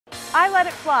I let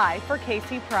it fly for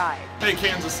KC Pride. Hey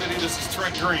Kansas City, this is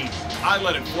Trent Green. I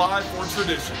let it fly for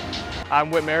tradition.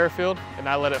 I'm Whit Merrifield, and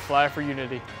I let it fly for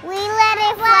unity. We let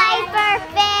it fly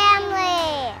for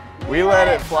family. We let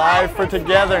it fly for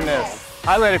togetherness.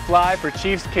 I let it fly for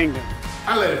Chiefs Kingdom.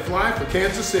 I let it fly for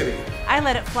Kansas City. I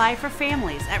let it fly for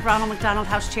families at Ronald McDonald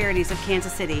House Charities of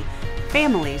Kansas City.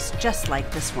 Families just like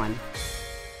this one.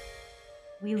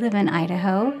 We live in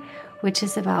Idaho, which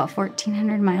is about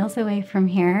 1,400 miles away from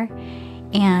here.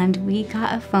 And we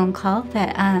got a phone call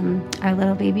that our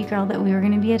little baby girl that we were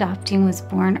going to be adopting was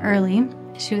born early.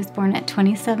 She was born at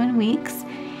 27 weeks.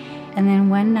 And then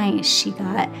one night she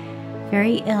got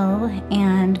very ill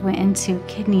and went into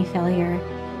kidney failure.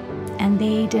 And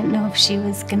they didn't know if she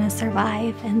was going to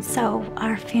survive. And so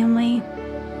our family,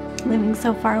 living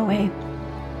so far away,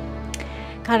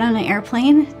 got on an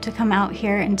airplane to come out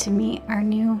here and to meet our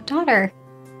new daughter.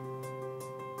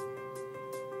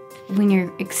 When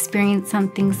you're experiencing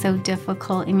something so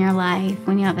difficult in your life,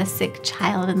 when you have a sick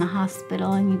child in the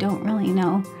hospital and you don't really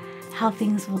know how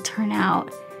things will turn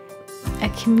out, a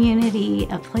community,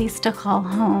 a place to call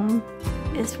home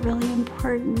is really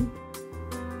important.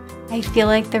 I feel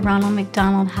like the Ronald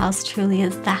McDonald House truly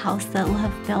is the house that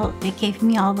love built. It gave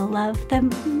me all the love that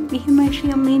me and my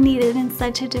family needed in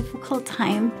such a difficult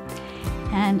time.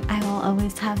 And I will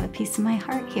always have a piece of my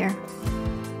heart here.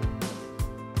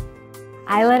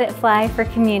 I let it fly for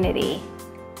community.